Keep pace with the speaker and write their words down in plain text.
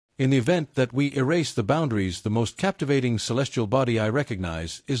In the event that we erase the boundaries, the most captivating celestial body I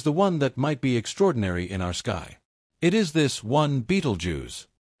recognize is the one that might be extraordinary in our sky. It is this one Betelgeuse.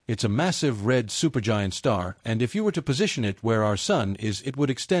 It's a massive red supergiant star, and if you were to position it where our Sun is, it would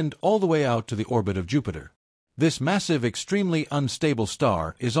extend all the way out to the orbit of Jupiter. This massive, extremely unstable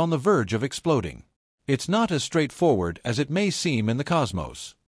star is on the verge of exploding. It's not as straightforward as it may seem in the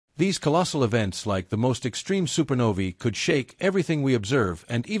cosmos. These colossal events, like the most extreme supernovae, could shake everything we observe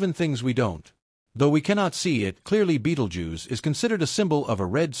and even things we don't. Though we cannot see it clearly, Betelgeuse is considered a symbol of a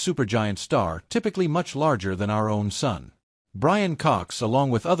red supergiant star, typically much larger than our own Sun. Brian Cox, along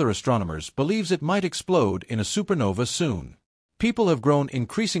with other astronomers, believes it might explode in a supernova soon. People have grown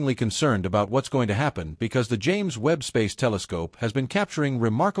increasingly concerned about what's going to happen because the James Webb Space Telescope has been capturing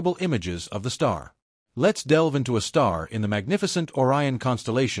remarkable images of the star. Let's delve into a star in the magnificent Orion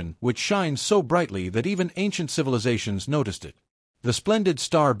constellation, which shines so brightly that even ancient civilizations noticed it. The splendid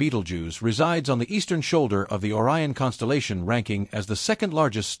star Betelgeuse resides on the eastern shoulder of the Orion constellation, ranking as the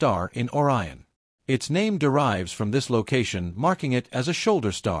second-largest star in Orion. Its name derives from this location, marking it as a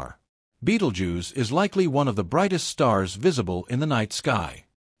shoulder star. Betelgeuse is likely one of the brightest stars visible in the night sky.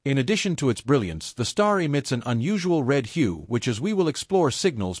 In addition to its brilliance, the star emits an unusual red hue, which, as we will explore,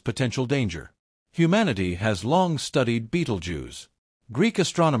 signals potential danger. Humanity has long studied Betelgeuse. Greek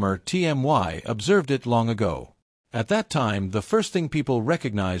astronomer Tmy observed it long ago. At that time, the first thing people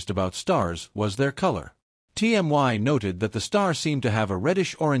recognized about stars was their color. Tmy noted that the star seemed to have a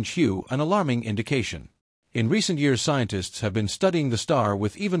reddish-orange hue, an alarming indication. In recent years, scientists have been studying the star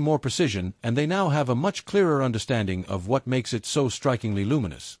with even more precision, and they now have a much clearer understanding of what makes it so strikingly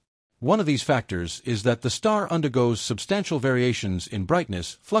luminous. One of these factors is that the star undergoes substantial variations in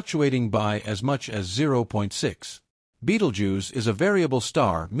brightness, fluctuating by as much as 0.6. Betelgeuse is a variable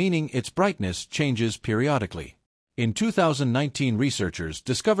star, meaning its brightness changes periodically. In 2019, researchers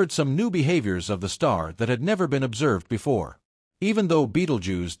discovered some new behaviors of the star that had never been observed before. Even though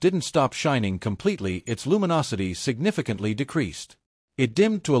Betelgeuse didn't stop shining completely, its luminosity significantly decreased. It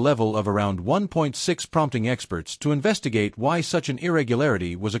dimmed to a level of around 1.6, prompting experts to investigate why such an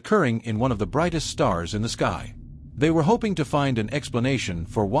irregularity was occurring in one of the brightest stars in the sky. They were hoping to find an explanation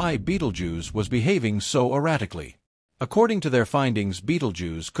for why Betelgeuse was behaving so erratically. According to their findings,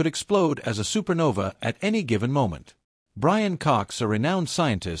 Betelgeuse could explode as a supernova at any given moment. Brian Cox, a renowned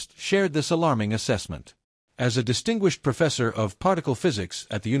scientist, shared this alarming assessment. As a distinguished professor of particle physics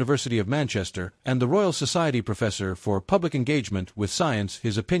at the University of Manchester and the Royal Society Professor for Public Engagement with Science,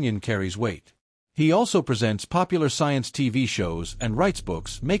 his opinion carries weight. He also presents popular science TV shows and writes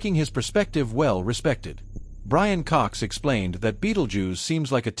books, making his perspective well respected. Brian Cox explained that Betelgeuse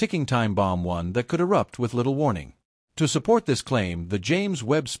seems like a ticking time bomb, one that could erupt with little warning. To support this claim, the James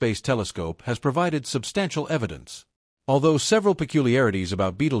Webb Space Telescope has provided substantial evidence. Although several peculiarities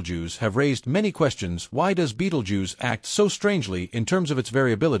about Betelgeuse have raised many questions, why does Betelgeuse act so strangely in terms of its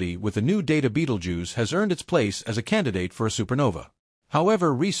variability? With the new data, Betelgeuse has earned its place as a candidate for a supernova.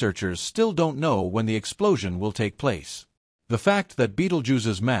 However, researchers still don't know when the explosion will take place. The fact that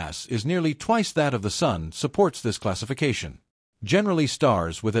Betelgeuse's mass is nearly twice that of the Sun supports this classification. Generally,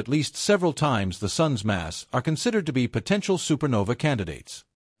 stars with at least several times the Sun's mass are considered to be potential supernova candidates.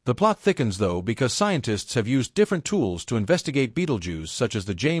 The plot thickens, though, because scientists have used different tools to investigate Betelgeuse, such as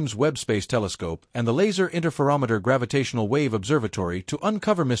the James Webb Space Telescope and the Laser Interferometer Gravitational Wave Observatory, to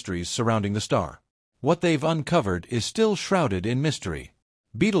uncover mysteries surrounding the star. What they've uncovered is still shrouded in mystery.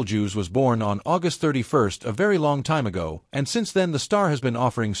 Betelgeuse was born on August 31st, a very long time ago, and since then the star has been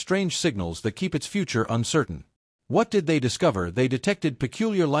offering strange signals that keep its future uncertain. What did they discover? They detected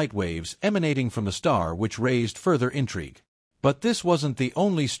peculiar light waves emanating from the star, which raised further intrigue. But this wasn't the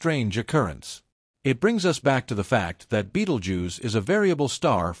only strange occurrence. It brings us back to the fact that Betelgeuse is a variable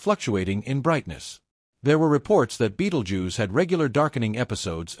star fluctuating in brightness. There were reports that Betelgeuse had regular darkening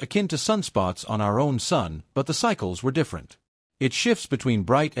episodes akin to sunspots on our own Sun, but the cycles were different. It shifts between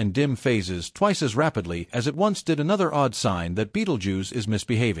bright and dim phases twice as rapidly as it once did, another odd sign that Betelgeuse is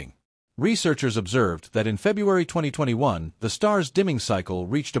misbehaving. Researchers observed that in February 2021, the star's dimming cycle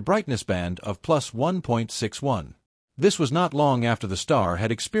reached a brightness band of plus 1.61. This was not long after the star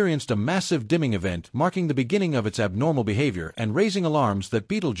had experienced a massive dimming event, marking the beginning of its abnormal behavior and raising alarms that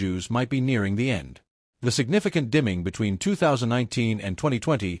Betelgeuse might be nearing the end. The significant dimming between 2019 and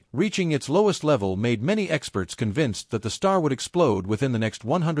 2020, reaching its lowest level, made many experts convinced that the star would explode within the next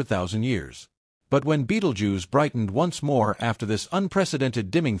 100,000 years. But when Betelgeuse brightened once more after this unprecedented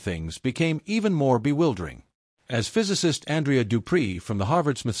dimming, things became even more bewildering. As physicist Andrea Dupree from the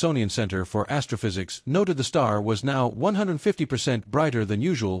Harvard-Smithsonian Center for Astrophysics noted, the star was now 150% brighter than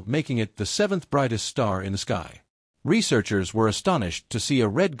usual, making it the seventh brightest star in the sky. Researchers were astonished to see a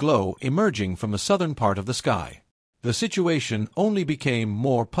red glow emerging from the southern part of the sky. The situation only became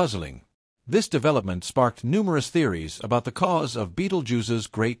more puzzling. This development sparked numerous theories about the cause of Betelgeuse's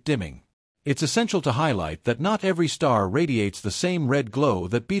great dimming. It's essential to highlight that not every star radiates the same red glow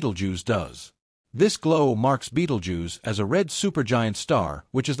that Betelgeuse does. This glow marks Betelgeuse as a red supergiant star,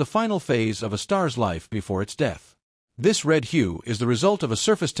 which is the final phase of a star's life before its death. This red hue is the result of a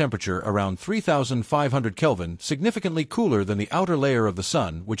surface temperature around 3,500 Kelvin, significantly cooler than the outer layer of the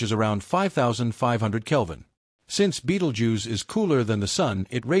Sun, which is around 5,500 Kelvin. Since Betelgeuse is cooler than the Sun,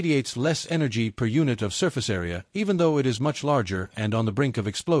 it radiates less energy per unit of surface area, even though it is much larger and on the brink of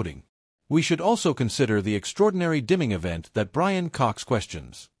exploding. We should also consider the extraordinary dimming event that Brian Cox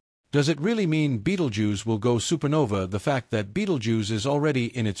questions. Does it really mean Betelgeuse will go supernova? The fact that Betelgeuse is already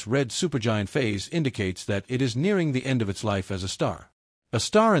in its red supergiant phase indicates that it is nearing the end of its life as a star. A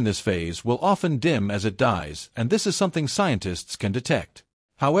star in this phase will often dim as it dies, and this is something scientists can detect.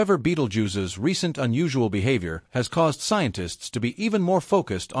 However, Betelgeuse's recent unusual behavior has caused scientists to be even more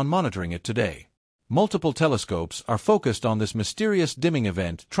focused on monitoring it today. Multiple telescopes are focused on this mysterious dimming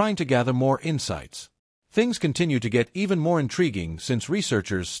event, trying to gather more insights. Things continue to get even more intriguing since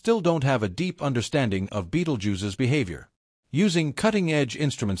researchers still don't have a deep understanding of Betelgeuse's behavior. Using cutting-edge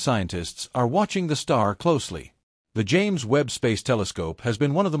instruments, scientists are watching the star closely. The James Webb Space Telescope has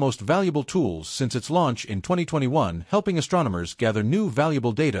been one of the most valuable tools since its launch in 2021, helping astronomers gather new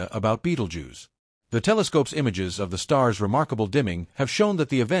valuable data about Betelgeuse. The telescope's images of the star's remarkable dimming have shown that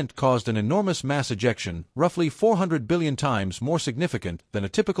the event caused an enormous mass ejection, roughly 400 billion times more significant than a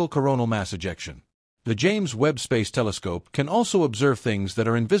typical coronal mass ejection. The James Webb Space Telescope can also observe things that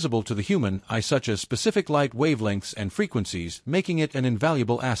are invisible to the human eye, such as specific light wavelengths and frequencies, making it an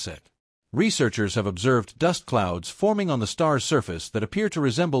invaluable asset. Researchers have observed dust clouds forming on the star's surface that appear to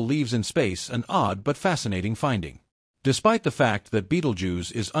resemble leaves in space, an odd but fascinating finding. Despite the fact that Betelgeuse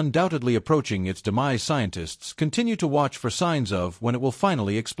is undoubtedly approaching its demise, scientists continue to watch for signs of when it will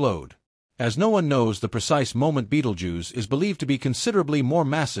finally explode. As no one knows the precise moment, Betelgeuse is believed to be considerably more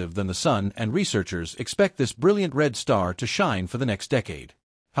massive than the Sun, and researchers expect this brilliant red star to shine for the next decade.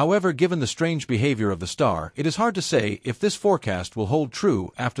 However, given the strange behavior of the star, it is hard to say if this forecast will hold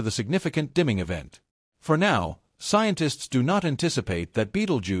true after the significant dimming event. For now, scientists do not anticipate that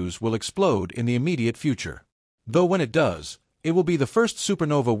Betelgeuse will explode in the immediate future. Though when it does, it will be the first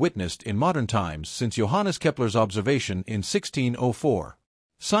supernova witnessed in modern times since Johannes Kepler's observation in 1604.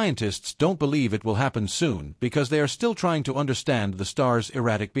 Scientists don't believe it will happen soon because they are still trying to understand the star's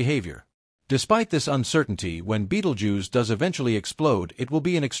erratic behavior. Despite this uncertainty, when Betelgeuse does eventually explode, it will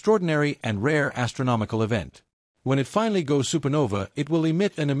be an extraordinary and rare astronomical event. When it finally goes supernova, it will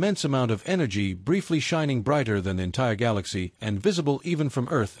emit an immense amount of energy, briefly shining brighter than the entire galaxy and visible even from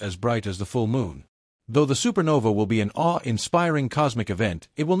Earth, as bright as the full moon. Though the supernova will be an awe-inspiring cosmic event,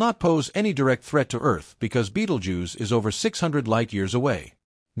 it will not pose any direct threat to Earth because Betelgeuse is over 600 light-years away.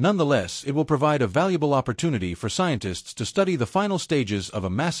 Nonetheless, it will provide a valuable opportunity for scientists to study the final stages of a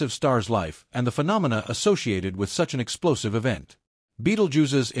massive star's life and the phenomena associated with such an explosive event.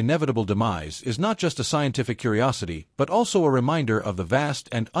 Betelgeuse's inevitable demise is not just a scientific curiosity, but also a reminder of the vast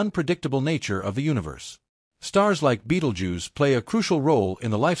and unpredictable nature of the universe. Stars like Betelgeuse play a crucial role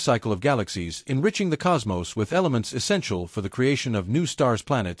in the life cycle of galaxies, enriching the cosmos with elements essential for the creation of new stars,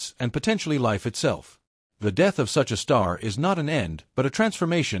 planets, and potentially life itself. The death of such a star is not an end, but a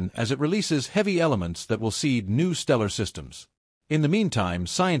transformation, as it releases heavy elements that will seed new stellar systems. In the meantime,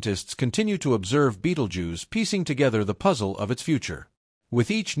 scientists continue to observe Betelgeuse, piecing together the puzzle of its future.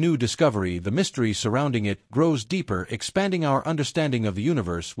 With each new discovery, the mystery surrounding it grows deeper, expanding our understanding of the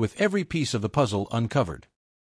universe with every piece of the puzzle uncovered.